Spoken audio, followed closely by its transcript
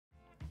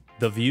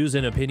The views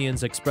and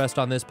opinions expressed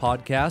on this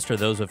podcast are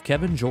those of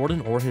Kevin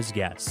Jordan or his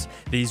guests.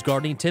 These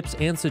gardening tips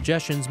and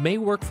suggestions may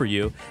work for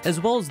you,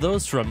 as well as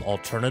those from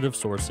alternative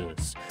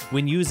sources.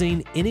 When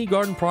using any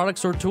garden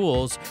products or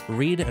tools,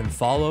 read and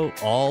follow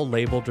all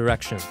label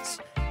directions.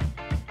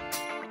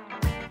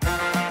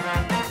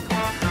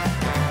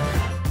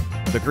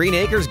 The Green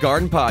Acres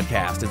Garden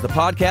Podcast is the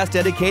podcast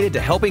dedicated to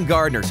helping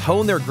gardeners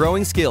hone their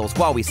growing skills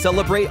while we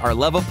celebrate our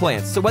love of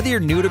plants. So whether you're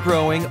new to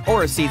growing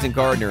or a seasoned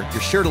gardener, you're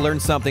sure to learn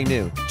something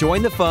new.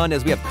 Join the fun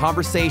as we have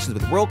conversations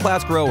with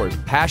world-class growers,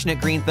 passionate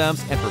green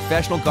thumbs, and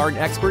professional garden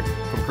experts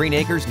from Green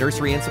Acres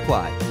Nursery and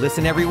Supply.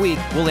 Listen every week.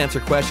 We'll answer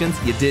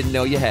questions you didn't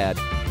know you had.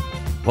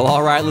 Well,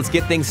 all right, let's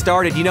get things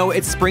started. You know,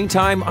 it's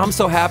springtime. I'm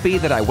so happy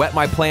that I wet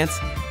my plants.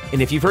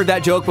 And if you've heard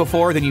that joke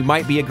before, then you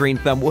might be a green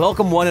thumb.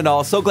 Welcome, one and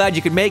all. So glad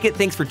you could make it.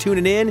 Thanks for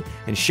tuning in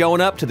and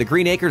showing up to the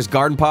Green Acres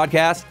Garden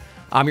Podcast.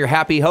 I'm your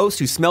happy host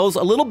who smells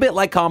a little bit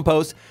like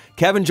compost,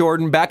 Kevin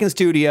Jordan, back in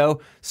studio.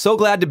 So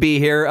glad to be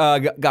here.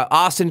 Got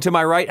Austin to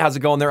my right. How's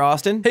it going there,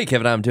 Austin? Hey,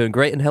 Kevin, I'm doing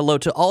great, and hello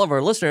to all of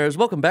our listeners.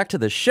 Welcome back to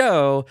the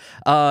show.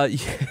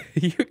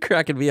 You're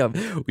cracking me up.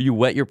 You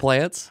wet your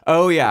plants?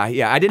 Oh, yeah.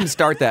 I didn't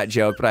start that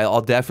joke, but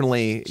I'll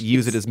definitely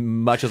use it as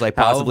much as I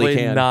possibly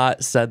can.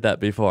 Not said that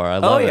before. I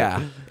love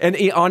it.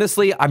 And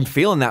honestly, I'm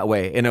feeling that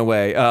way in a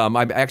way.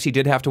 I actually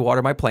did have to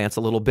water my plants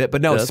a little bit,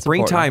 but no, That's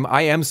springtime, important.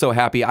 I am so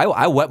happy.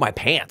 I wet my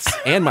pants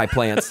and my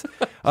plants.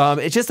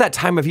 It's just that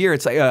time of year.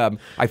 It's like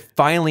I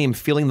finally am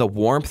feeling the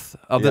warmth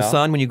of the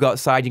sun. When you go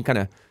outside, you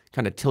can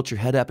kind of tilt your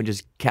head up and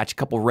just catch a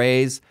couple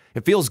rays.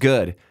 It feels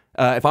good.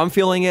 If I'm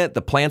feeling it,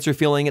 the plants are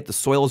feeling it, the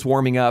soil is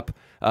warming up.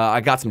 I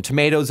got some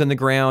tomatoes in the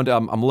ground.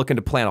 I'm looking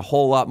to plant a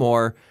whole lot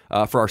more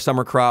for our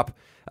summer crop.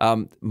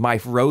 My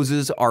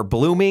roses are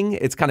blooming.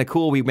 It's kind of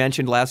cool. We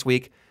mentioned last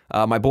week,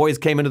 my boys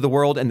came into the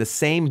world, and the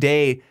same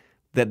day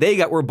that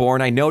they were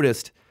born, I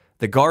noticed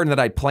the garden that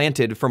I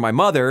planted for my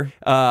mother,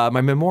 my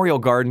memorial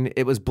garden,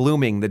 it was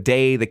blooming the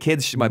day the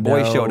kids, my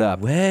boys showed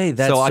up. Way,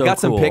 that's so I got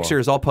cool. some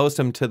pictures. I'll post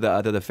them to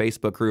the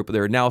Facebook group.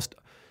 There are now,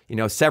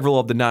 several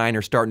of the 9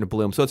 are starting to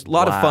bloom. So it's a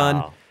lot of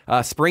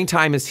fun.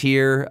 Springtime is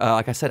here.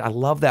 Like I said, I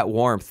love that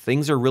warmth.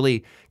 Things are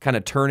really kind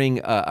of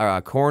turning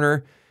a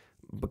corner.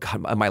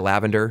 God, my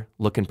lavender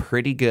looking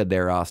pretty good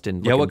there,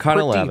 Austin. Yeah, what kind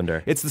of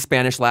lavender? It's the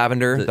Spanish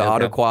lavender, the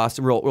autoquas,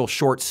 real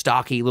short,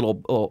 stocky little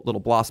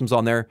blossoms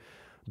on there.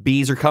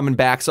 Bees are coming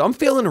back, so I'm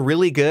feeling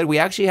really good. We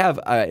actually have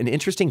an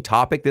interesting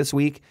topic this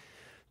week.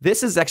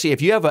 This is actually,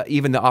 if you have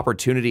even the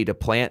opportunity to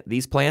plant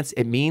these plants,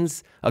 it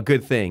means a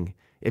good thing.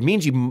 It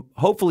means you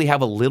hopefully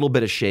have a little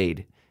bit of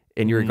shade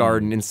in your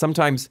garden. And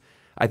sometimes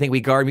I think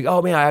we garden,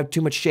 oh man, I have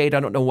too much shade.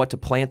 I don't know what to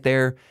plant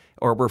there.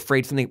 Or we're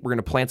afraid something we're going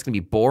to plant is going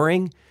to be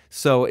boring.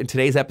 So in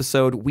today's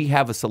episode, we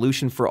have a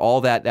solution for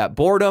all that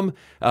boredom.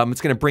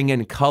 It's going to bring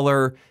in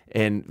color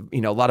and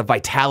a lot of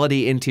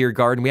vitality into your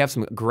garden. We have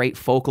some great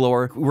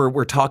folklore.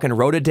 We're talking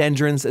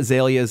rhododendrons,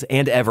 azaleas,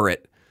 and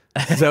Everette.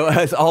 So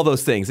it's all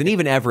those things, and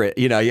even Everette,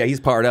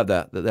 he's part of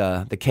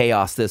the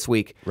chaos this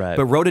week. Right.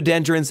 But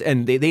rhododendrons,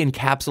 and they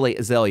encapsulate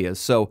azaleas.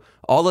 So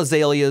all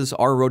azaleas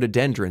are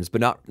rhododendrons, but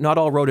not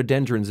all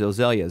rhododendrons are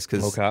azaleas.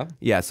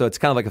 So it's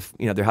kind of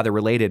like they're how they're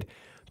related.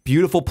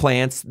 Beautiful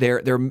plants.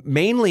 They're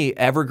mainly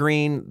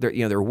evergreen.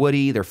 They're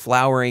woody. They're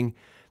flowering.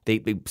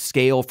 They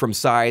scale from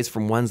size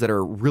from ones that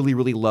are really,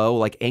 really low,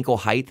 like ankle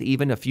height,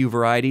 even a few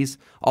varieties,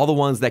 all the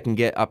ones that can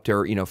get up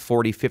to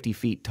 40, 50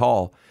 feet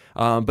tall.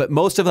 But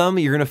most of them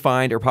you're going to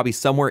find are probably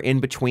somewhere in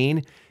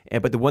between.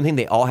 But the one thing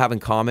they all have in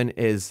common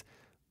is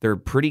they're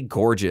pretty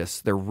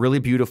gorgeous. They're really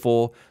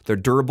beautiful. They're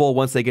durable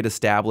once they get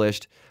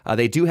established.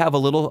 They do have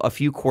a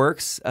few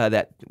quirks,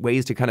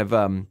 ways to kind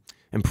of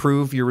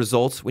improve your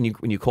results when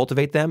you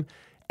cultivate them.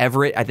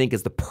 Everette, I think,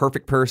 is the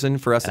perfect person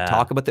for us to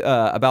talk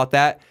about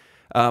that.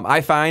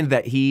 I find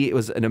that he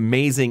was an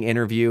amazing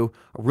interview,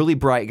 a really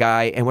bright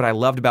guy, and what I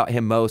loved about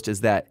him most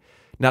is that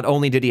not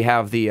only did he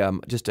have the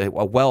just a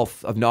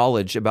wealth of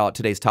knowledge about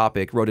today's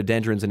topic,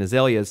 rhododendrons and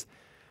azaleas,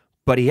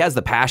 but he has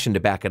the passion to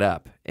back it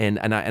up, and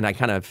I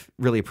kind of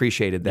really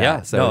appreciated that.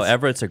 Yeah, so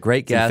Everette's a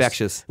great guest.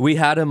 Infectious. We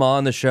had him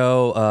on the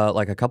show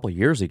like a couple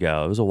years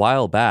ago. It was a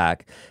while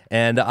back,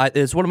 and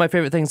it's one of my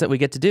favorite things that we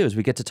get to do is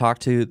we get to talk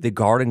to the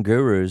garden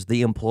gurus,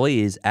 the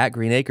employees at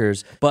Green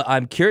Acres. But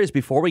I'm curious,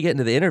 before we get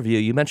into the interview,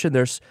 you mentioned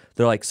there's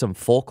like some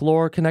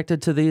folklore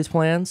connected to these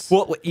plants.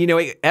 Well,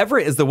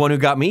 Everette is the one who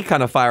got me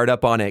kind of fired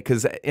up on it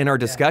because in our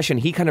discussion,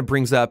 he kind of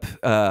brings up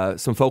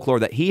some folklore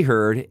that he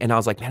heard, and I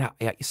was like, man,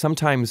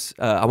 sometimes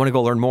I want to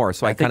go learn more.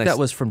 So I think that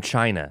was from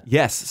China.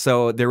 Yes.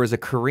 So there was a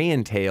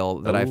Korean tale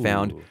that I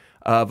found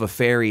of a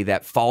fairy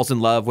that falls in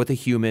love with a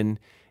human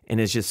and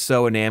is just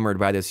so enamored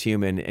by this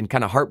human and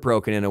kind of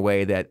heartbroken in a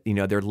way that,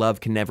 their love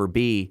can never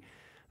be,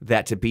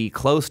 that to be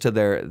close to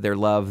their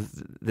love,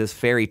 this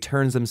fairy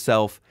turns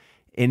himself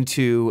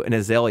into an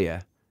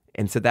azalea.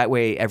 And so that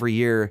way, every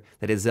year,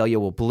 that azalea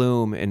will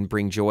bloom and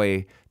bring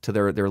joy to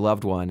their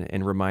loved one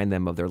and remind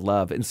them of their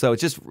love. And so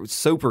it's just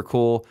super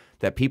cool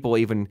that people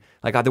even,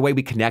 like the way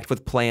we connect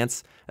with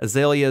plants.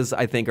 Azaleas,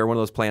 I think, are one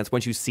of those plants.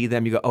 Once you see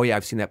them, you go, oh yeah,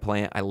 I've seen that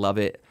plant. I love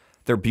it.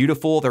 They're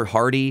beautiful. They're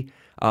hardy.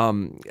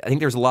 I think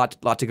there's a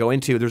lot to go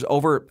into. There's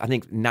over, I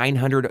think,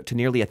 900 to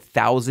nearly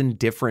 1,000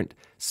 different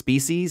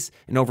species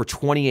and over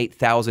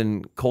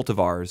 28,000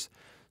 cultivars.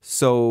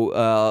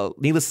 So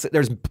needless,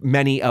 there's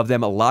many of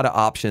them, a lot of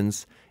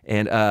options.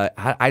 And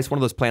it's one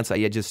of those plants that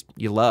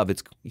you love.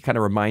 It kind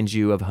of reminds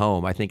you of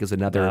home, I think, is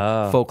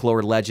another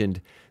folklore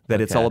legend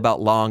that it's all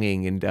about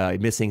longing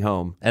and missing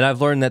home. And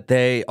I've learned that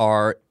they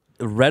are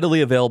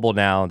readily available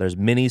now. There's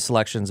many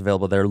selections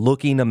available. They're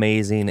looking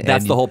amazing.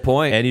 That's the whole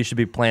point. And you should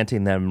be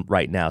planting them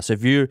right now. So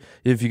if you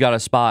got a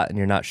spot and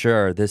you're not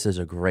sure, this is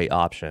a great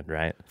option,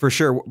 right? For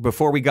sure.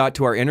 Before we got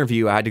to our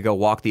interview, I had to go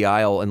walk the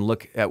aisle and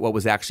look at what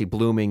was actually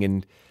blooming,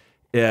 and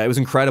it was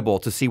incredible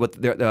to see what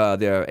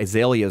the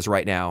azaleas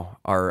right now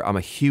are. I'm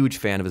a huge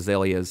fan of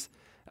azaleas,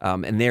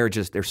 and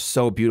they're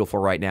so beautiful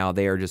right now.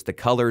 They are just the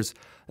colors,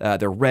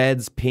 they're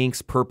reds,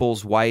 pinks,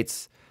 purples,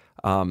 whites.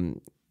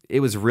 It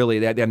was really,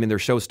 they're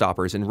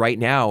showstoppers. And right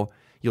now,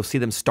 you'll see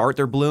them start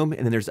their bloom,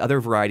 and then there's other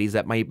varieties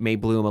that may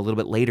bloom a little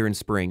bit later in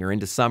spring or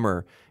into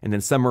summer, and then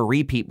some are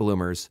repeat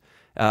bloomers.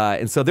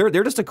 And so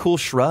they're just a cool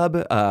shrub.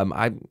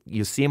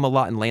 You see them a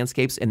lot in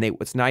landscapes, and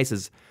what's nice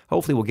is,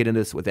 hopefully we'll get into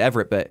this with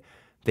Everette, but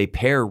they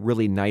pair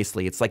really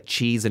nicely. It's like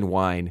cheese and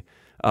wine.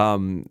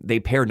 They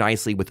pair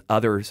nicely with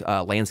other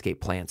landscape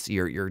plants,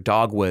 your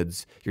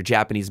dogwoods, your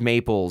Japanese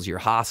maples, your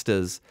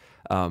hostas.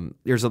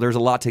 There's a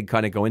lot to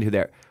kind of go into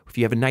there. If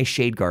you have a nice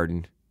shade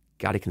garden,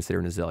 got to consider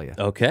an azalea.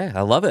 Okay,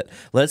 I love it.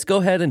 Let's go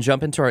ahead and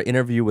jump into our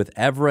interview with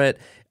Everette.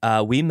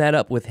 We met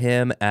up with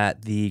him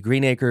at the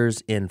Green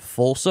Acres in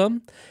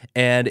Folsom,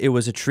 and it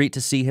was a treat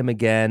to see him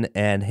again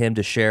and him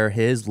to share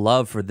his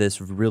love for this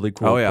really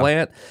cool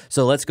plant.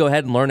 So let's go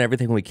ahead and learn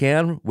everything we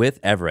can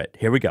with Everette.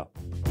 Here we go.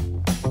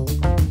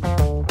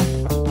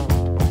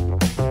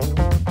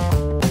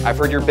 I've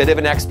heard you're a bit of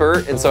an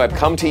expert, and so I've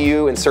come to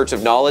you in search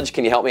of knowledge.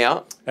 Can you help me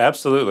out?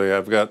 Absolutely.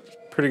 I've got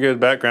pretty good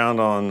background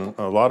on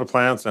a lot of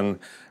plants, and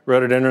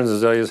rhododendrons,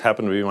 azaleas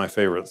happen to be my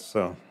favorites.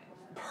 So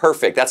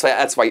perfect. That's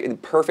why you're the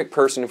perfect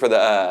person for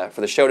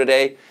the show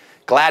today.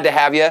 Glad to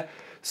have you.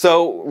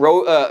 So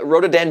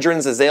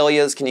rhododendrons,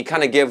 azaleas. Can you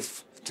kind of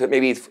give to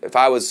maybe if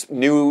I was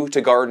new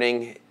to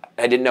gardening,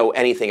 I didn't know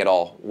anything at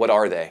all. What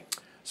are they?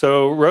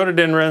 So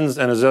rhododendrons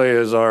and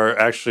azaleas are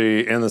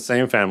actually in the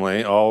same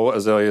family. All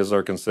azaleas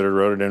are considered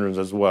rhododendrons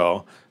as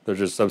well. They're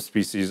just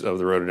subspecies of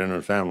the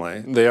rhododendron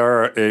family. They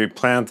are a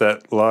plant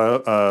that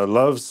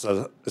loves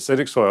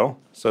acidic soil,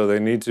 so they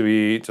need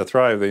to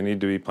thrive, they need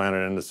to be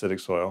planted in acidic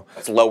soil.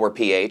 That's lower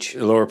pH.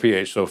 Lower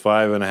pH, so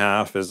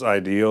 5.5 is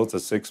ideal to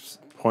 6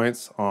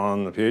 points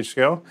on the pH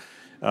scale.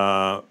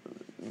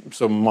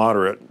 So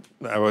moderate,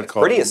 I would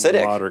call pretty it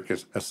acidic. Moderate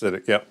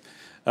acidic, yep.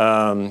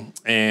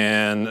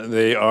 And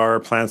they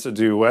are plants that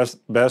do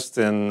best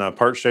in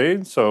part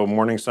shade, so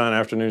morning sun,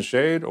 afternoon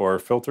shade, or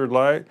filtered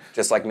light.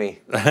 Just like me.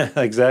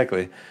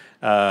 Exactly.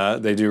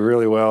 They do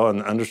really well in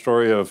the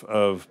understory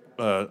of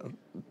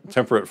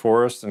temperate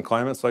forests and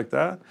climates like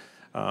that.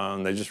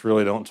 They just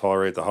really don't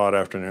tolerate the hot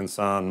afternoon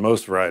sun.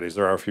 Most varieties,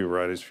 there are a few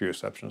varieties, few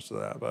exceptions to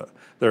that, but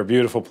they're a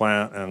beautiful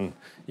plant and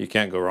you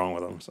can't go wrong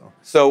with them.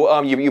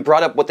 So you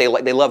brought up what they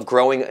love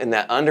growing in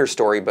that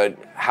understory, but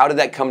how did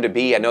that come to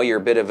be? I know you're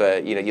a bit of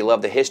you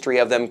love the history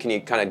of them. Can you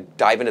kind of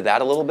dive into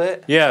that a little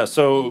bit? Yeah,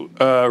 so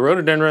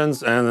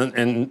rhododendrons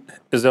and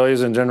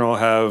azaleas in general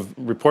have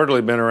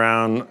reportedly been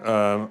around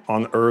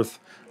on Earth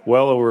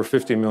well over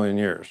 50 million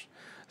years.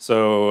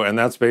 So, and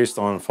that's based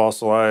on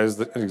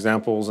fossilized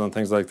examples and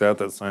things like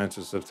that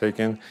scientists have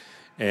taken.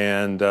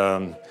 And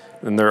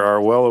there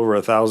are well over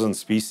 1,000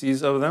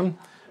 species of them.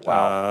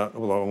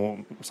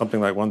 Wow. Something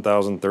like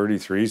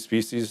 1,033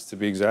 species to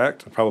be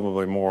exact,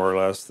 probably more or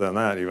less than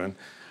that even.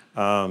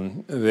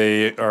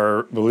 They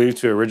are believed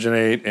to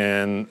originate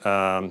in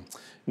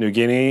New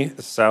Guinea,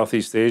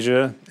 Southeast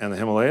Asia, and the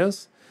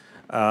Himalayas,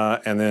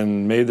 and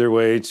then made their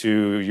way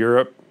to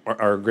Europe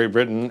or Great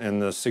Britain in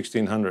the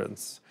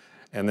 1600s.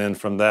 And then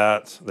from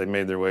that, they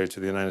made their way to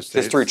the United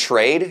States. Just through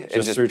trade?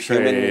 Just through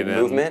trade and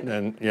movement?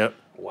 And yep.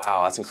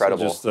 Wow, that's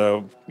incredible.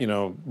 So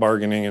just,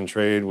 bargaining and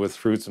trade with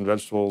fruits and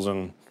vegetables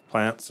and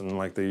plants and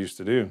like they used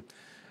to do.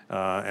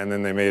 And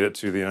then they made it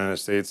to the United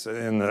States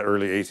in the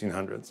early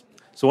 1800s.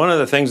 So one of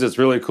the things that's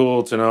really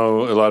cool to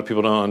know, a lot of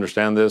people don't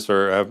understand this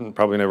or have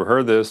probably never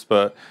heard this,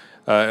 but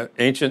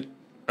ancient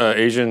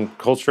Asian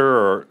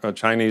culture or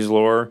Chinese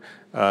lore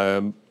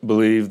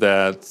believe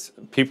that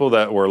people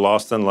that were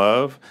lost in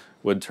love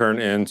would turn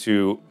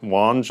into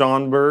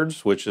wanzhong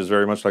birds, which is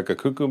very much like a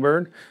cuckoo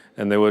bird,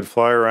 and they would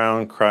fly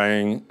around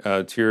crying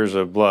tears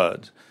of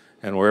blood.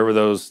 And wherever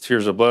those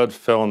tears of blood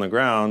fell on the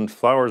ground,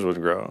 flowers would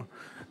grow.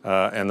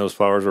 And those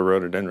flowers were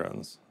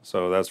rhododendrons.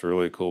 So that's a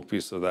really cool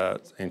piece of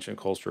that ancient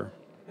culture.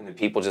 And the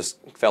people just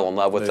fell in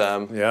love with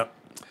them. Yeah.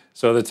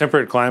 So the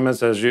temperate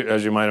climates, as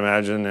you might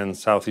imagine, in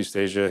Southeast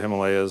Asia,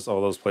 Himalayas,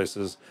 all those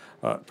places,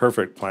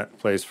 perfect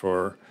place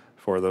for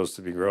for those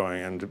to be growing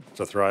and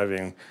to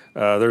thriving.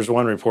 There's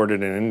one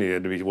reported in India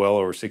to be well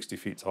over 60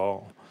 feet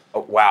tall.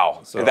 Oh, wow.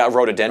 So, that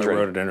rhododendron?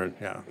 Rhododendron,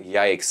 yeah.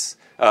 Yikes.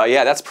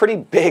 Yeah, that's pretty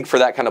big for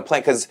that kind of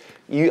plant, because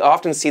you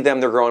often see them,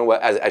 they're growing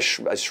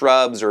as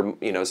shrubs, or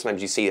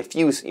sometimes you see a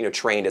few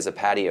trained as a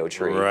patio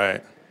tree.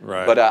 Right,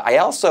 right. But I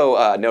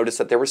also noticed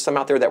that there were some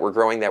out there that were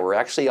growing that were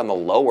actually on the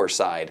lower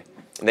side,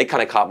 and they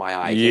kind of caught my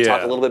eye. Can you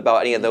talk a little bit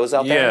about any of those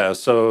out there? Yeah,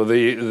 so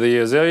the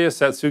Azalea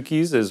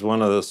satsukis is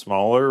one of the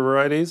smaller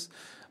varieties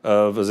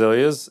of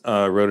azaleas,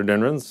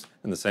 rhododendrons,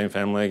 in the same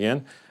family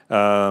again.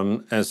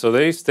 And so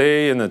they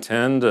stay in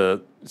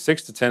the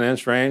 6 to 10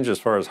 inch range as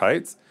far as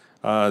height.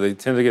 They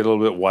tend to get a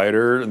little bit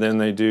wider than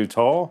they do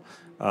tall,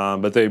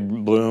 but they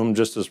bloom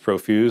just as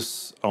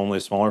profuse, only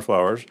smaller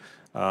flowers,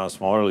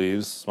 smaller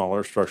leaves,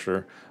 smaller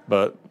structure,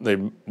 but they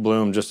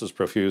bloom just as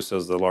profuse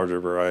as the larger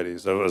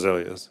varieties of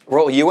azaleas.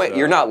 Well,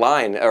 you're not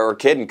lying or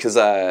kidding, because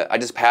I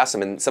just passed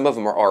them, and some of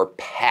them are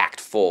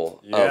packed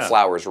full of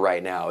flowers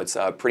right now. It's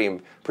a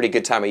pretty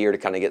good time of year to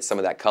kind of get some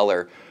of that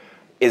color.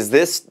 Is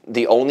this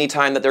the only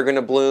time that they're going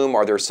to bloom?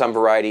 Are there some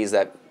varieties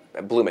that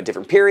bloom at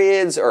different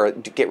periods or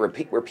get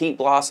repeat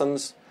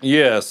blossoms?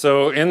 Yeah,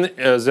 so in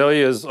the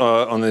azaleas,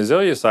 on the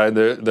azalea side,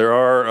 there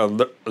are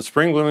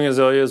spring blooming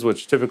azaleas,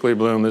 which typically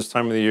bloom this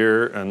time of the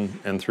year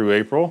and through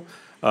April.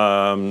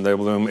 They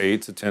bloom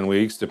 8 to 10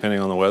 weeks,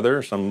 depending on the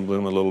weather. Some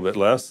bloom a little bit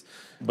less.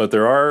 But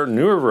there are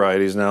newer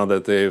varieties now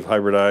that they've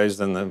hybridized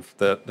and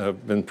that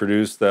have been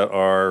produced that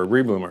are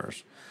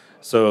rebloomers.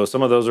 So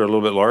some of those are a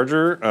little bit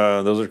larger.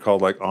 Those are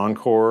called like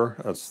Encore.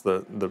 That's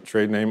the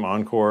trade name,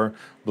 Encore,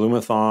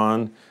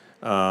 Bloomathon,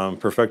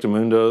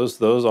 Perfectamundos.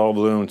 Those all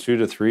bloom 2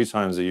 to 3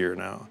 times a year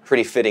now.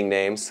 Pretty fitting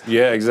names.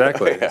 Yeah,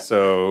 exactly. Yeah.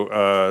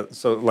 So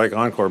like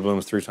Encore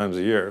blooms 3 times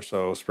a year.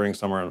 So spring,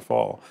 summer, and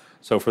fall.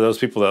 So for those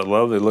people that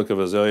love the look of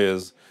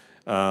azaleas,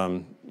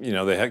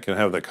 they can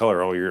have the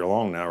color all year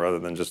long now rather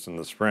than just in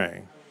the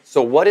spring.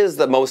 So what is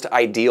the most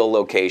ideal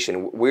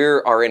location? We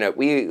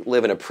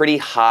live in a pretty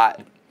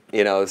hot,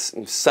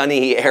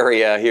 sunny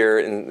area here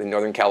in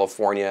Northern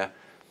California,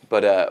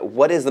 but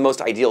what is the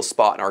most ideal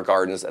spot in our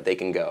gardens that they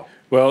can go?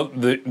 Well,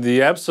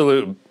 the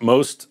absolute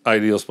most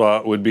ideal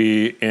spot would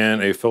be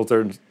in a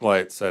filtered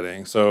light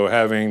setting. So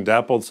having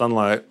dappled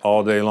sunlight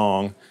all day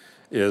long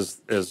is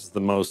the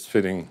most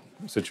fitting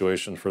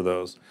situation for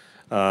those.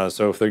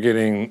 So if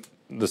they're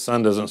the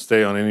sun doesn't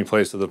stay on any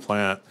place of the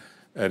plant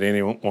at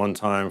any one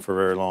time for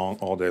very long,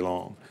 all day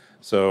long.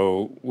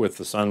 So with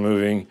the sun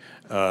moving,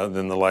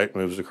 then the light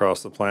moves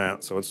across the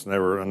plant, so it's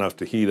never enough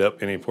to heat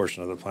up any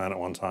portion of the plant at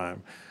one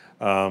time.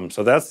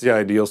 So that's the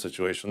ideal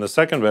situation. The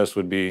second best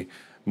would be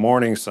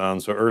morning sun,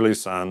 so early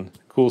sun,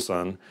 cool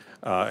sun,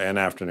 and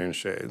afternoon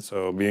shade.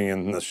 So being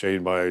in the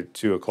shade by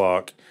 2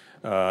 o'clock,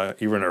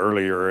 even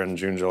earlier in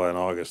June, July, and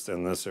August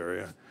in this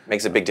area.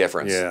 Makes a big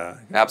difference. Yeah.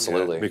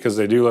 Absolutely. Yeah, because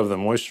they do love the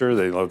moisture,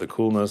 they love the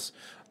coolness.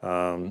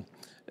 So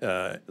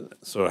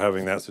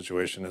having that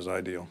situation is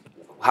ideal.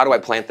 How do I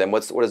plant them?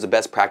 What is the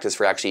best practice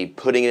for actually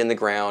putting it in the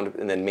ground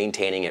and then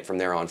maintaining it from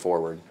there on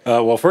forward?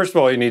 Well, first of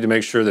all, you need to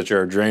make sure that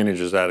your drainage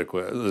is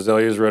adequate. The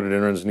azaleas,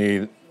 rhododendrons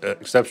need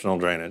exceptional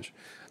drainage.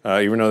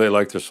 Even though they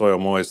like their soil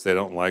moist, they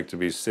don't like to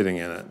be sitting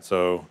in it.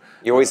 So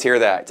you always hear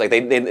that. It's like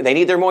they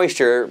need their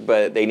moisture,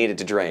 but they need it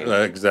to drain.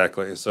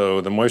 Exactly. So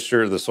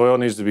the soil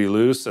needs to be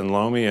loose and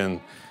loamy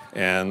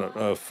and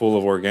full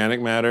of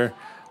organic matter.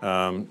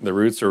 The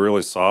roots are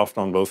really soft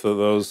on both of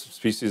those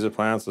species of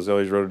plants,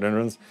 azaleas,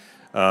 rhododendrons.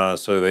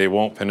 So they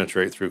won't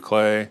penetrate through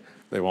clay.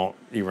 They won't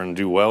even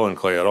do well in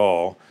clay at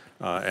all.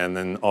 And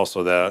then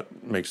also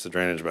that makes the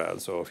drainage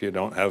bad. So if you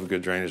don't have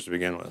good drainage to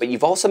begin with. But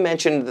you've also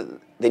mentioned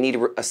that they need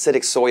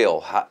acidic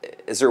soil.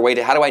 Is there a way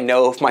how do I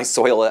know if my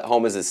soil at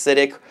home is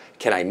acidic?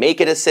 Can I make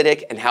it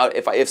acidic? And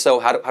if so,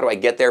 how do I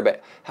get there?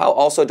 But how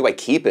also do I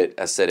keep it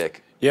acidic?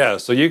 Yeah,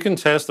 so you can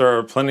test. There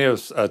are plenty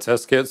of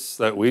test kits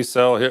that we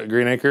sell here at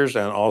Green Acres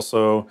and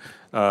also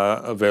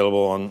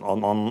available on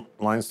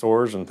online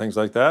stores and things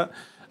like that.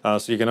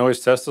 So you can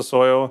always test the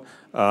soil.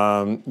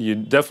 You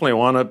definitely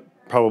want to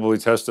probably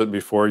test it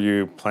before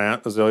you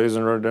plant azaleas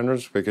and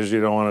rhododendrons because you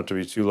don't want it to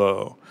be too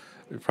low.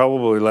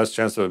 Probably less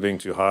chance of it being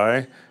too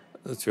high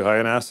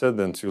in acid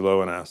than too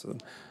low in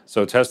acid.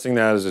 So testing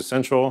that is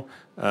essential.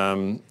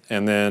 And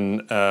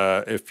then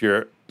if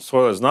your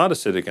soil is not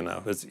acidic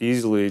enough, it's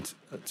easily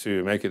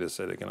to make it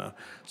acidic enough.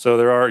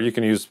 So you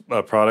can use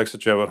products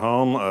that you have at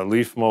home,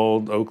 leaf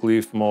mold, oak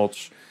leaf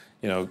mulch,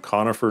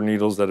 conifer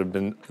needles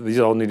these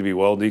all need to be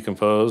well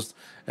decomposed.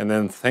 And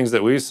then things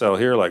that we sell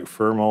here like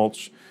fir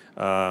mulch,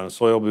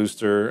 soil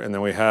booster, and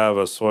then we have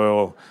a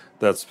soil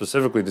that's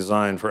specifically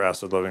designed for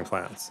acid-loving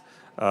plants.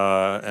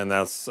 And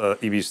that's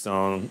EB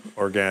Stone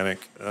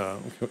organic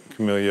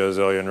Camellia,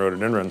 azalea, and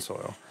rhododendron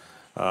soil.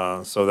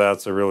 So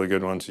that's a really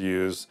good one to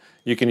use.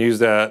 You can use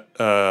that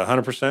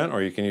 100%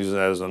 or you can use it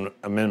as an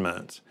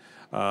amendment.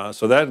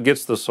 So that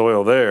gets the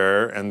soil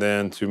there, and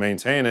then to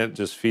maintain it,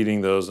 just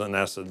feeding those an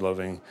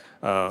acid-loving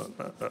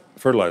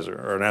fertilizer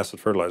or an acid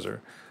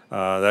fertilizer.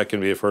 That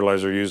can be a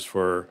fertilizer used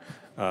for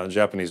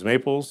Japanese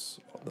maples,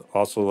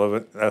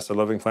 also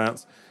acid-loving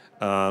plants.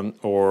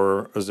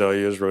 or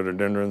azaleas,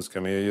 rhododendrons,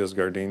 camellias,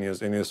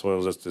 gardenias. Any of the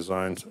soils that's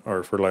designed,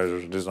 or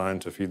fertilizers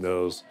designed to feed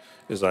those,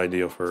 is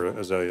ideal for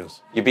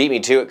azaleas. You beat me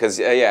to it because,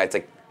 yeah, it's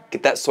like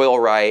get that soil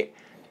right,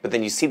 but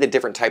then you see the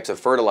different types of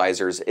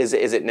fertilizers. Is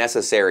it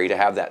necessary to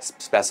have that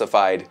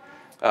specified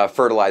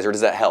fertilizer?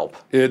 Does that help?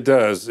 It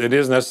does. It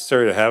is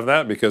necessary to have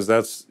that because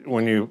that's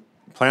when you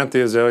plant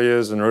the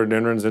azaleas and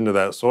rhododendrons into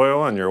that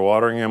soil and you're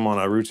watering them on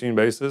a routine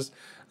basis,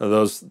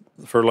 those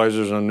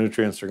fertilizers and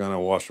nutrients are going to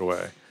wash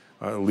away,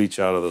 leach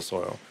out of the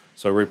soil.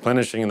 So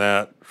replenishing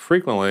that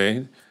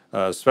frequently,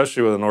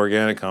 especially with an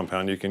organic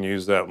compound, you can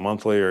use that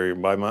monthly or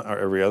or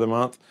every other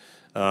month,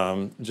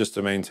 just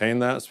to maintain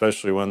that,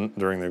 especially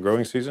during the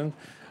growing season.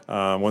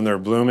 When they're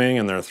blooming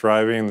and they're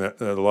thriving,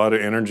 a lot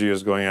of energy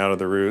is going out of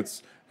the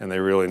roots, and they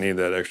really need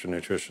that extra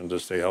nutrition to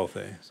stay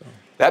healthy. So.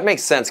 That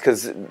makes sense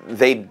because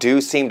they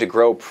do seem to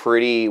grow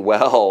pretty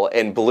well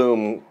and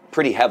bloom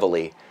pretty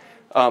heavily.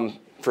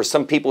 For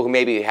some people who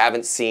maybe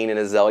haven't seen an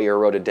azalea or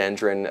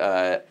rhododendron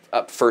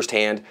up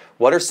firsthand,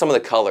 what are some of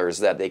the colors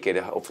that they could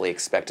hopefully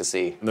expect to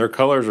see? Their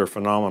colors are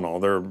phenomenal.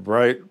 They're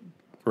bright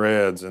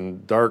reds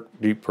and dark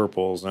deep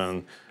purples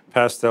and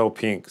pastel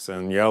pinks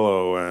and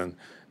yellow and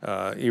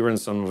even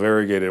some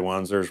variegated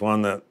ones. There's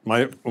one that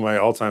my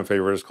all-time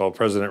favorite is called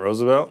President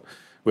Roosevelt,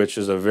 which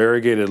is a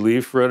variegated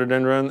leaf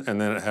rhododendron,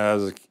 and then it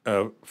has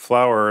a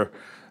flower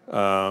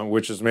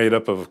which is made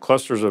up of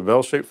clusters of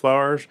bell-shaped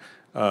flowers,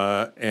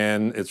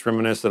 and it's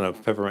reminiscent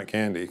of peppermint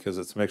candy because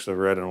it's a mix of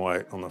red and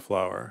white on the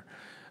flower.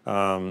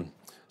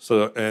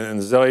 So, and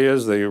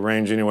azaleas, they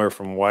range anywhere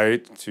from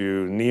white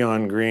to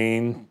neon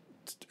green,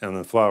 and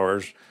the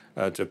flowers,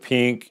 to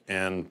pink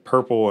and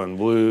purple and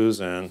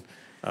blues, and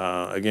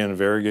again,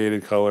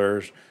 variegated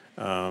colors.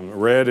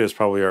 Red is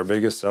probably our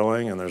biggest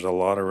selling, and there's a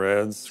lot of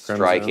reds.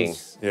 Striking.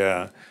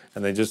 Yeah,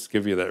 and they just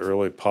give you that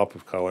really pop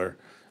of color,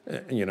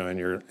 in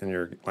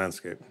your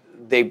landscape.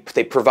 They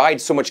provide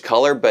so much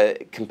color,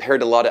 but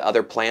compared to a lot of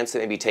other plants that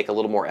maybe take a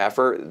little more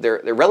effort,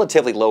 they're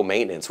relatively low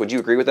maintenance. Would you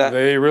agree with that?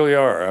 They really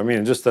are. I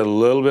mean, just a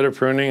little bit of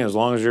pruning, as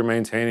long as you're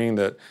maintaining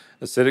that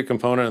acidic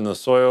component in the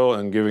soil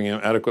and giving them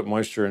adequate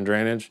moisture and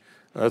drainage,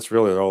 that's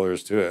really all there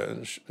is to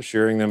it.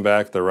 Shearing them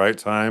back at the right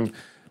time.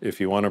 If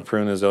you want to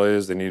prune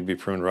azaleas, they need to be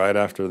pruned right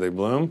after they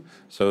bloom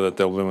so that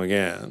they'll bloom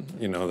again,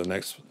 the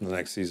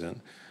next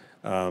season.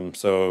 And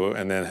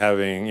then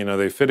having,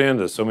 they fit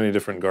into so many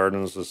different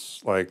gardens,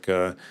 just like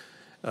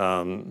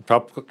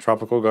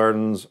tropical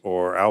gardens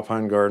or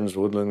alpine gardens,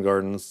 woodland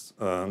gardens,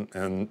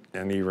 and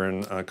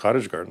even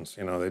cottage gardens.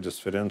 They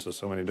just fit into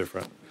so many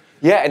different.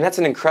 Yeah, and that's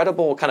an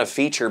incredible kind of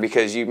feature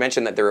because you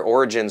mentioned that their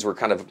origins were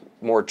kind of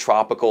more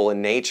tropical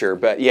in nature.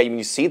 But yeah, when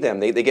you see them,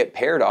 they get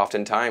paired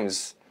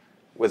oftentimes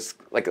with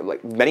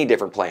like many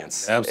different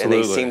plants. Absolutely.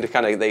 And they seem to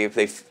kind of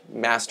they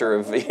master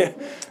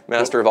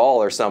of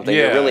all or something.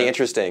 Yeah, they're really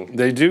interesting.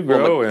 They do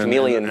grow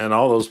in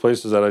all those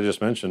places that I just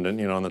mentioned,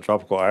 and on the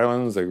tropical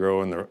islands. They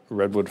grow in the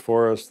redwood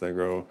forest. They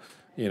grow,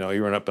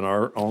 even up in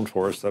our own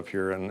forest up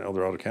here in El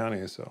Dorado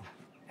County. So,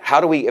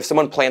 if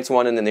someone plants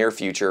one in the near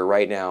future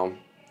right now,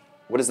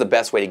 what is the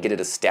best way to get it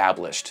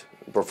established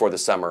before the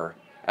summer,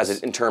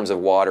 in terms of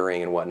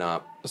watering and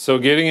whatnot? So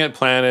getting it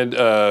planted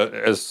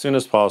as soon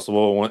as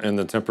possible in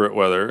the temperate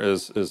weather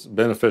is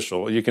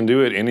beneficial. You can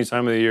do it any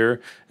time of the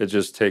year. It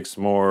just takes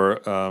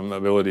more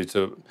ability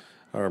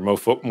or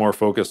more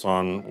focus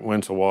on when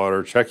to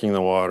water, checking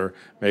the water,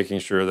 making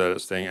sure that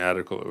it's staying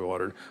adequately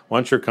watered.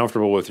 Once you're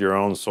comfortable with your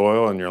own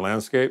soil and your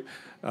landscape,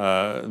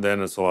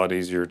 then it's a lot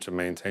easier to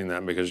maintain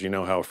that because you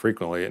know how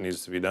frequently it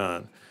needs to be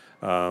done.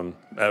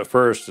 At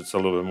first, it's a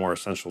little bit more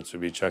essential to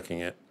be checking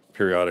it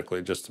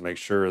periodically just to make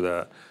sure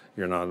that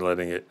you're not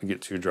letting it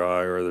get too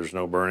dry or there's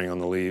no burning on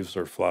the leaves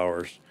or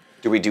flowers.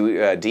 Do we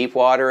do deep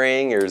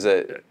watering, or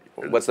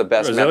what's the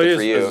best method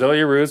for you?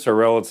 Azalea roots are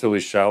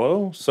relatively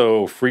shallow,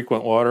 so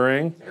frequent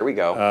watering. There we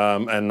go.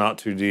 And not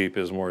too deep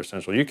is more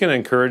essential. You can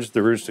encourage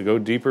the roots to go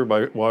deeper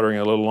by watering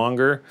a little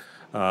longer,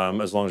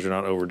 as long as you're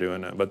not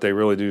overdoing it. But they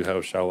really do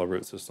have shallow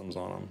root systems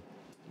on them.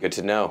 Good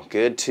to know.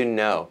 Good to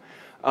know.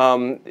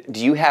 Do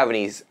you have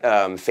any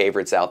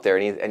favorites out there?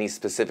 Any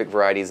specific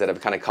varieties that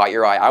have kind of caught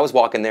your eye? I was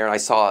walking there and I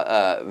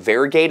saw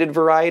variegated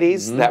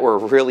varieties that were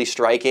really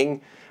striking.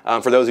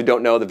 For those who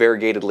don't know, the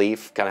variegated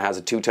leaf kind of has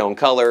a two-tone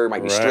color.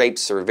 Might be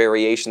stripes or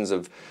variations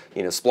of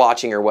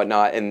splotching or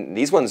whatnot. And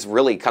these ones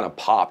really kind of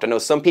popped. I know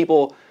some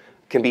people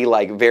can be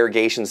like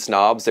variegation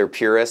snobs. They're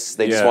purists.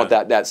 They just want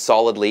that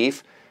solid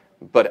leaf.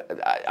 But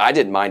I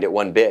didn't mind it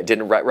one bit.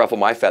 Didn't ruffle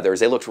my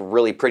feathers. They looked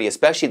really pretty,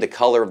 especially the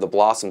color of the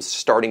blossoms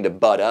starting to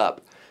bud up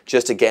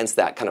just against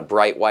that kind of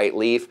bright white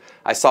leaf.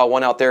 I saw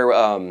one out there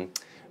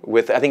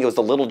with, I think it was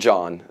the Little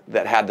John,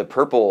 that had the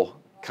purple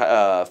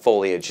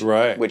foliage,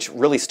 which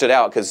really stood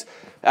out because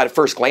at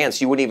first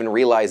glance you wouldn't even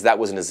realize that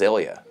was an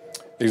azalea.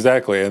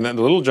 Exactly, and the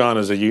Little John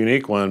is a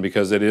unique one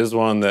because it is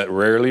one that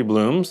rarely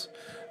blooms.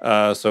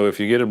 So if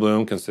you get a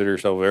bloom, consider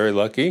yourself very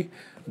lucky.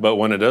 But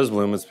when it does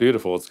bloom, it's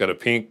beautiful. It's got a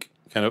pink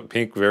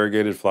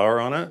variegated flower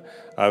on it.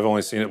 I've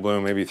only seen it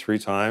bloom maybe 3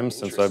 times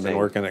since I've been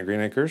working at Green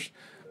Acres.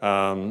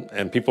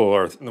 And people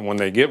are, when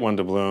they get one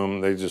to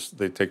bloom,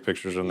 they take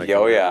pictures and they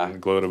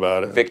and gloat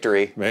about it.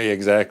 Victory.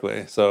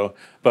 Exactly. So,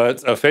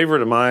 but a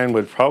favorite of mine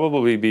would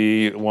probably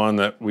be one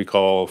that we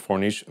call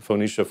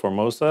Phoenicia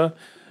formosa.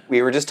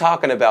 We were just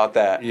talking about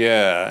that.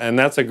 Yeah, and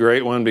that's a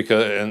great one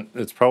and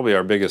it's probably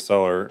our biggest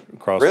seller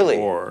across the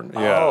board.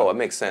 Yeah. Oh, it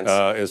makes sense.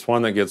 It's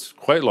one that gets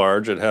quite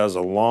large. It has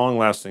a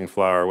long-lasting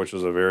flower, which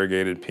is a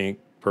variegated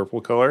pink-purple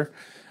color.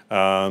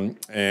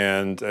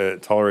 And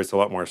it tolerates a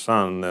lot more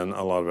sun than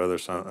a lot of other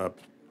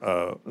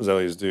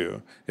azaleas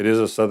do. It is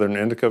a southern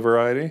indica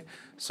variety,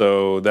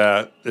 so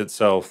that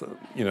itself,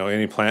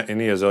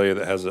 any azalea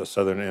that has a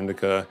southern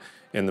indica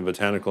in the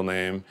botanical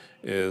name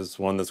is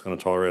one that's going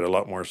to tolerate a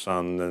lot more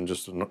sun than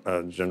just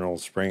a general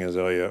spring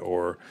azalea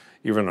or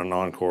even a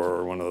non-core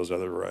or one of those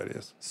other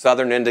varieties.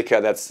 Southern indica,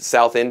 that's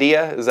South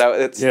India? Is that what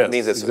it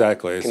means? It's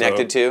exactly.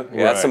 Connected to?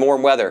 Yeah, that's some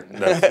warm weather.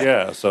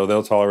 Yeah, so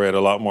they'll tolerate a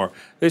lot more.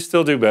 They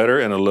still do better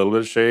in a little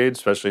bit of shade,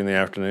 especially in the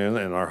afternoon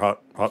in our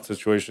hot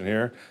situation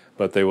here,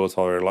 but they will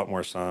tolerate a lot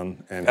more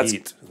sun and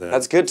heat.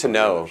 That's good to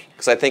know,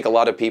 because I think a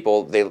lot of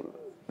people,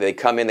 they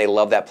come in, they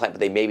love that plant, but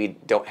they maybe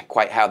don't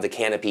quite have the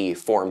canopy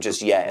formed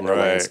just yet in their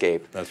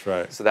landscape. That's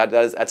right. So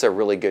that's a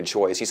really good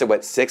choice. You said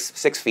what, 6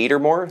 feet or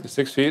more?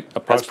 6 feet.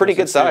 That's pretty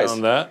good size.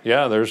 On that,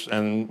 yeah.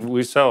 And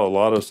we sell a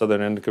lot of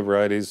southern indica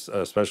varieties,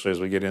 especially as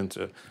we get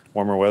into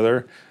warmer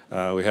weather.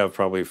 We have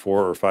probably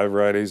 4 or 5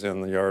 varieties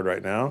in the yard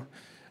right now,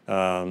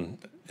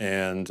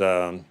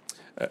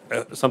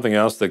 something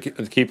else to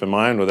keep in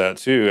mind with that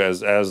too,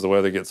 as the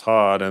weather gets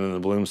hot and then the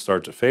blooms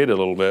start to fade a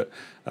little bit.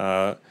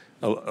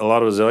 A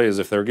lot of azaleas,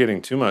 if they're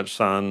getting too much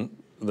sun,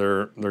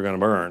 they're going to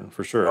burn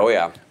for sure. Oh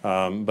yeah.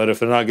 But if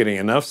they're not getting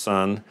enough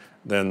sun,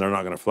 then they're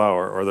not going to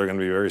flower, or they're going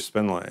to be very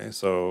spindly.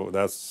 So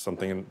that's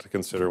something to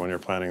consider when you're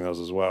planting those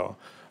as well.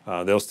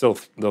 They'll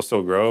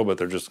still grow, but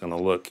they're just going to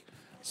look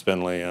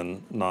spindly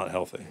and not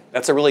healthy.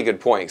 That's a really good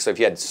point. So if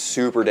you had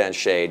super dense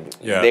shade,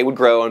 they would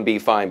grow and be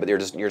fine, but you're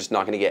just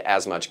not going to get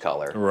as much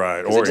color.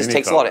 Right. Or it just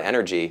takes a lot of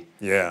energy.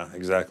 Yeah,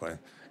 exactly.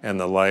 And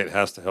the light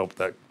has to help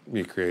that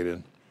be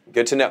created.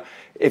 Good to know.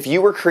 If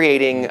you were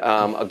creating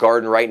a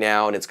garden right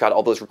now and it's got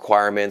all those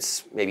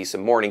requirements, maybe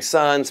some morning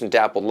sun, some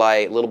dappled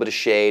light, a little bit of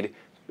shade,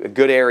 a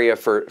good area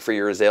for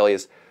your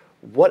azaleas,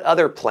 what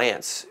other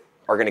plants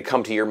are going to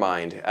come to your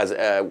mind as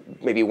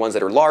maybe ones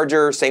that are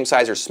larger, same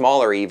size or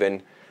smaller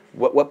even?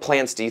 What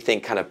plants do you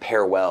think kind of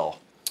pair well?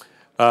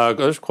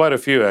 There's quite a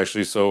few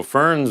actually. So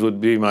ferns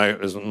would be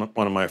is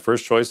one of my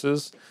first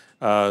choices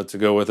to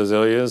go with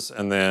azaleas,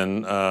 and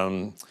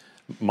then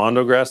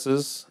mondo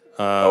grasses.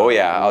 Oh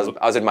yeah,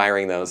 I was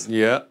admiring those.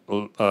 Yeah,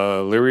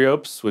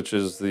 liriopes, which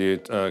is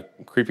the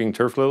creeping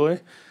turf lily.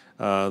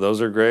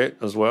 Those are great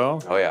as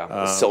well. Oh yeah,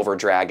 the silver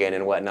dragon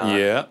and whatnot.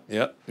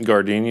 Yeah.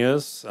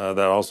 Gardenias, that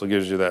also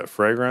gives you that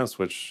fragrance,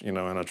 which, in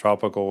a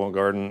tropical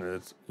garden,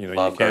 it's, you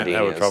can't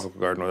have a tropical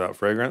garden without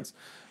fragrance,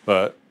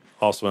 but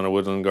also in a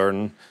woodland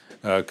garden.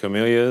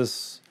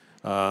 Camellias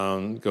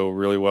go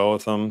really well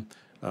with them.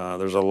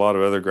 There's a lot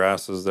of other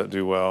grasses that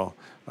do well.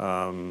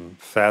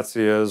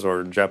 Fatsias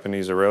or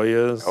Japanese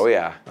Azaleas. Oh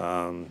yeah.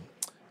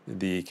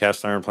 The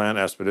cast iron plant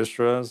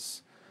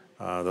Aspidistras.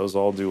 Those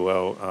all do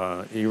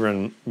well.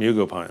 Even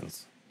mugo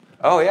pines.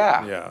 Oh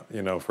yeah.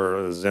 Yeah,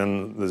 for the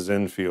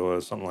zen feel or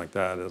something like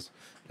that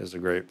is a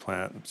great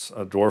plant.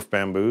 Dwarf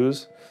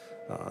bamboos,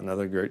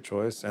 another great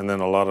choice, and then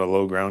a lot of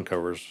low ground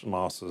covers,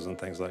 mosses and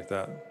things like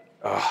that.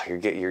 Oh,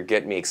 you're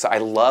getting me excited. I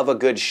love a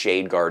good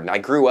shade garden. I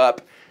grew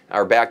up.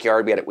 Our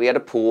backyard, we had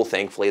a pool,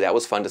 thankfully. That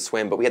was fun to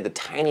swim, but we had the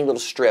tiny little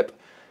strip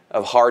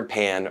of hard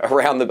pan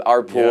around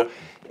our pool,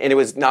 and it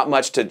was not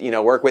much to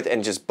work with,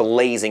 and just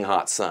blazing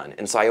hot sun.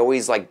 And so I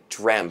always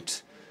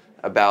dreamt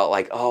about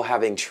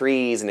having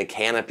trees and a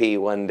canopy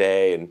one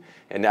day,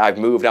 and I've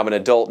moved. I'm an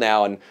adult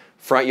now, and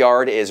front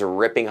yard is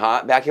ripping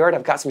hot. Backyard,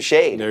 I've got some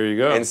shade. There you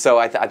go. And so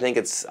I think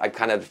I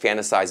kind of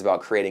fantasize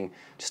about creating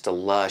just a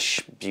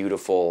lush,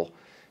 beautiful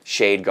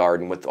shade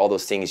garden with all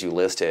those things you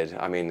listed.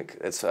 I mean,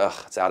 it's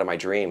out of my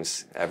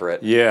dreams, Everette.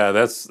 Yeah,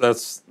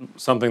 that's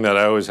something that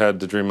I always had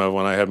to dream of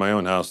when I had my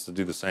own house, to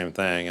do the same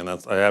thing, and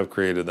I have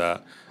created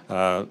that.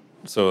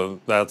 So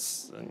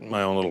that's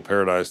my own little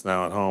paradise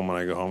now at home when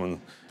I go home and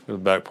go to the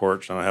back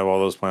porch, and I have all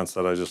those plants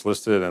that I just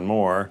listed and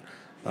more.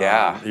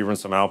 Yeah. Even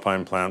some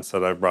alpine plants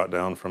that I've brought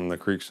down from the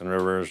creeks and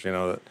rivers,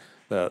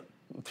 that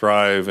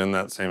thrive in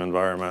that same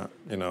environment,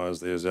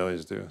 as the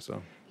azaleas do.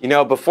 So.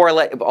 Before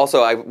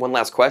I one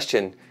last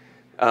question.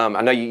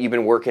 I know you've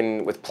been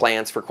working with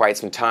plants for quite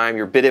some time.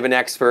 You're a bit of an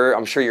expert.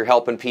 I'm sure you're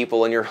helping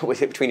people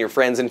between your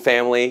friends and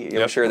family.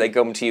 I'm sure they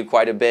come to you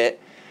quite a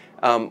bit.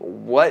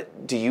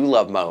 What do you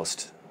love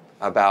most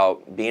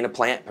about being a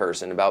plant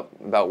person,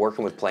 about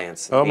working with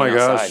plants? Oh my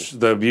gosh, outside?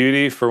 the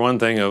beauty, for one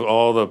thing, of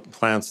all the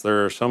plants.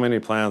 There are so many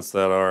plants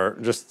that are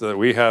just that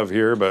we have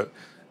here, but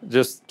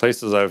just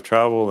places I've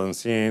traveled and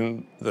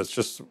seen. That's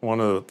just one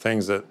of the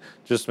things that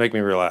just make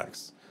me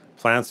relax.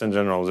 Plants in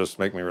general just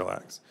make me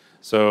relax.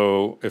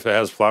 So if it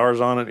has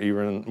flowers on it,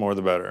 even more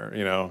the better,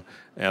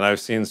 And I've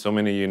seen so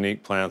many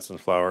unique plants and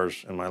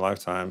flowers in my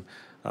lifetime.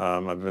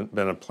 I've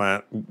been a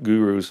plant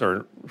guru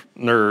or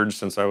nerd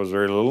since I was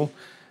very little,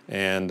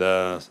 and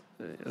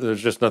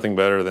there's just nothing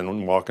better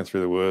than walking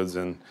through the woods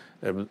and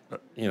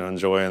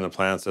enjoying the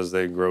plants as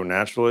they grow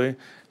naturally,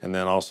 and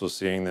then also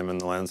seeing them in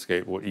the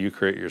landscape, what you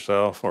create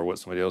yourself or what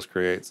somebody else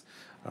creates.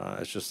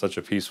 It's just such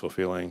a peaceful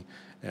feeling,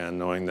 and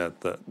knowing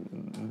that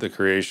the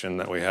creation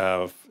that we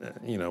have,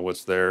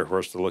 what's there for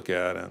us to look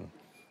at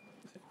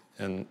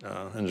and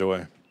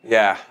enjoy.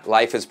 Yeah,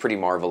 life is pretty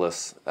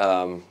marvelous.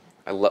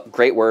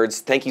 Great words.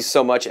 Thank you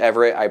so much,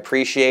 Everette. I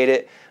appreciate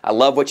it. I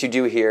love what you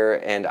do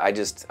here, and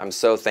I'm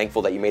so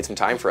thankful that you made some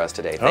time for us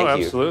today. Thank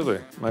you. Absolutely.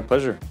 My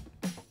pleasure.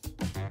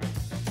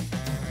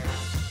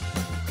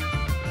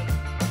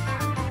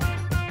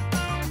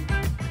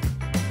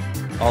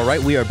 All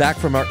right, we are back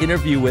from our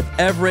interview with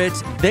Everette.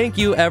 Thank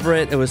you,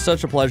 Everette. It was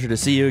such a pleasure to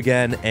see you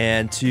again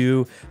and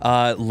to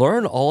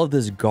learn all of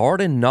this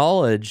garden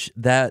knowledge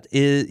that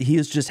he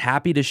is just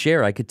happy to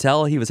share. I could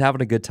tell he was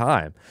having a good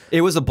time.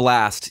 It was a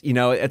blast.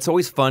 It's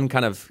always fun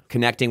kind of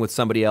connecting with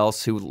somebody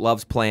else who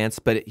loves plants,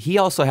 but he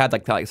also had,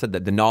 like I said,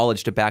 the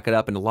knowledge to back it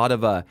up and a lot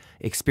of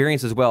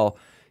experience as well.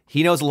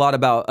 He knows a lot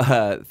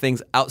about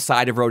things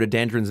outside of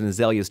rhododendrons and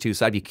azaleas too,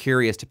 so I'd be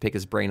curious to pick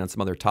his brain on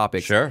some other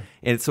topics. Sure.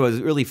 And so it was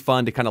really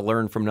fun to kind of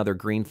learn from another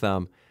green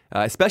thumb,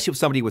 especially with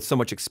somebody with so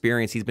much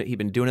experience. He's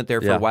been doing it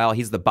there for a while.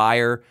 He's the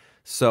buyer,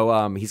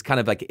 so he's kind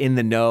of like in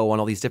the know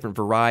on all these different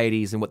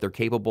varieties and what they're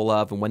capable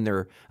of and when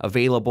they're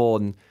available.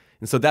 And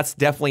so that's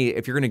definitely,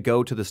 if you're going to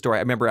go to the store,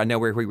 I know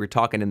where we were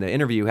talking in the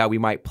interview how we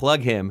might plug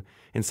him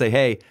and say,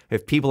 hey,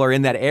 if people are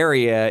in that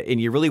area and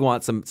you really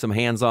want some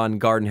hands-on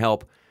garden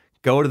help,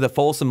 go to the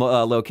Folsom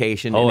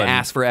location and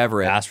ask for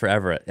Everette. Ask for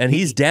Everette. And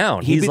he's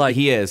down. He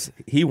is.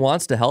 He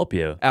wants to help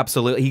you.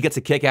 Absolutely. He gets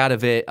a kick out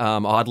of it,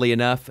 oddly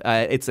enough.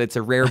 It's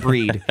a rare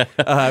breed,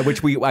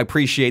 which I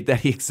appreciate that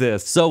he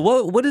exists. So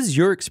what is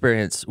your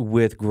experience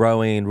with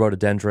growing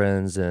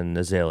rhododendrons and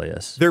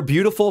azaleas? They're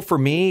beautiful for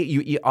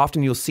me.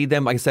 Often you'll see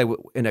them, like I said,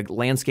 in a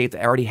landscape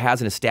that already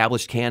has an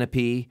established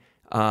canopy.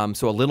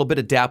 So a little bit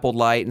of dappled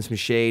light and some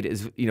shade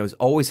is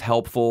always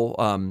helpful.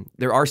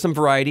 There are some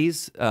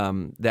varieties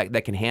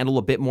that can handle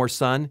a bit more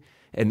sun,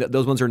 and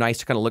those ones are nice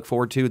to kind of look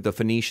forward to. The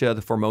Phoenicia,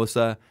 the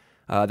Formosa,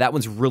 that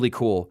one's really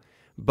cool.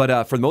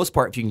 But for the most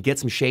part, if you can get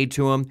some shade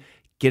to them,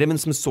 get them in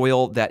some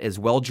soil that is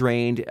well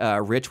drained,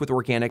 rich with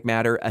organic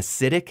matter,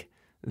 acidic.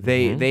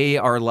 They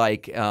are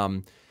like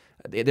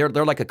they're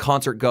like a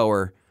concert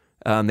goer.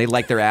 They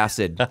like their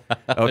acid.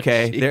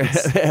 Okay,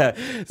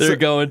 they're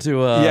going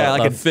to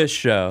a fish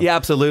show. Yeah,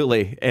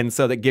 absolutely. And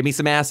so they give me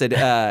some acid,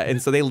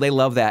 and so they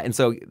love that. And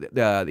so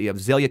the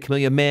Azalea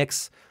Camellia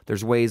mix.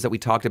 There's ways that we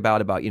talked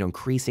about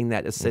increasing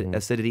that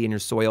acidity in your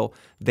soil.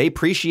 They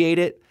appreciate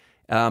it,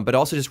 but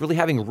also just really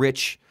having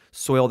rich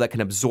soil that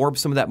can absorb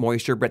some of that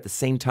moisture, but at the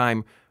same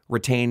time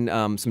retain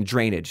some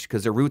drainage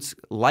because their roots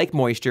like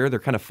moisture. They're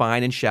kind of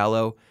fine and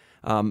shallow.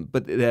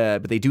 But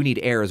they do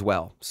need air as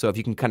well. So if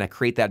you can kind of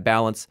create that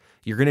balance,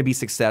 you're going to be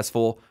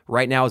successful.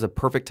 Right now is a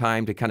perfect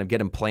time to kind of get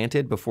them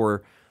planted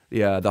before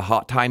the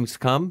hot times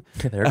come.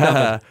 They're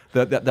coming.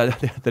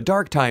 The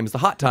dark times, the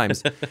hot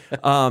times.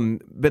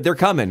 But they're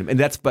coming,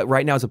 but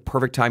right now is a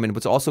perfect time. And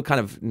what's also kind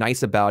of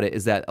nice about it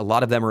is that a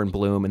lot of them are in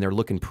bloom and they're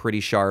looking pretty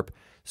sharp.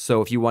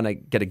 So if you want to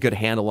get a good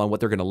handle on what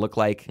they're going to look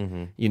like,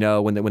 when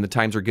the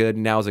times are good,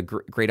 now is a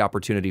great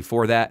opportunity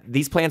for that.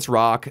 These plants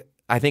rock.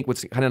 I think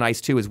what's kind of nice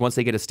too is once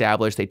they get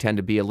established, they tend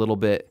to be a little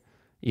bit,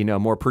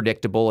 more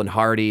predictable and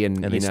hardy, and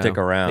they stick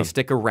around. They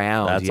stick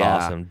around. That's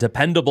awesome.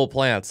 Dependable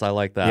plants. I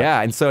like that.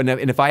 Yeah, and so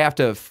if I have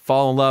to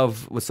fall in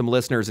love with some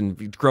listeners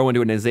and grow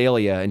into an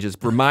azalea and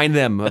just remind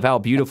them of how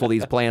beautiful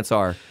these plants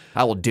are,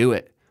 I will do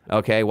it.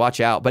 Okay,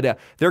 watch out. But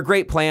they're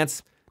great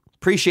plants.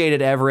 Appreciate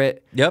it,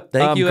 Everette. Yep,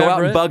 thank you, Go Everette.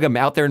 out and bug them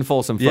out there in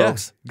Folsom,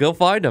 folks. Yeah, go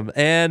find them.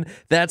 And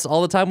that's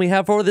all the time we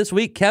have for this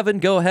week. Kevin,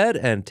 go ahead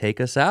and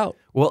take us out.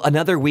 Well,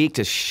 another week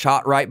just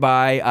shot right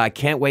by. I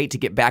can't wait to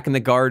get back in the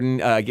garden,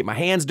 get my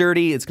hands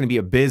dirty. It's going to be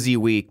a busy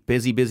week,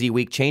 busy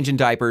week, changing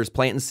diapers,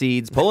 planting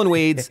seeds, pulling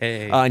weeds,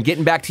 and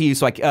getting back to you.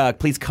 So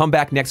please come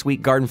back next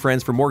week, garden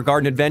friends, for more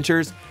garden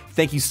adventures.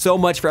 Thank you so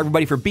much for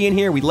everybody for being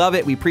here. We love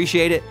it. We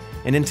appreciate it.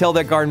 And until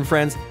then, garden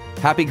friends,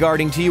 happy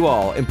gardening to you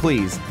all. And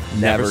please,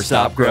 never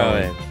stop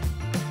growing.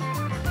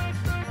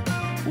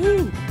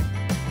 Woo!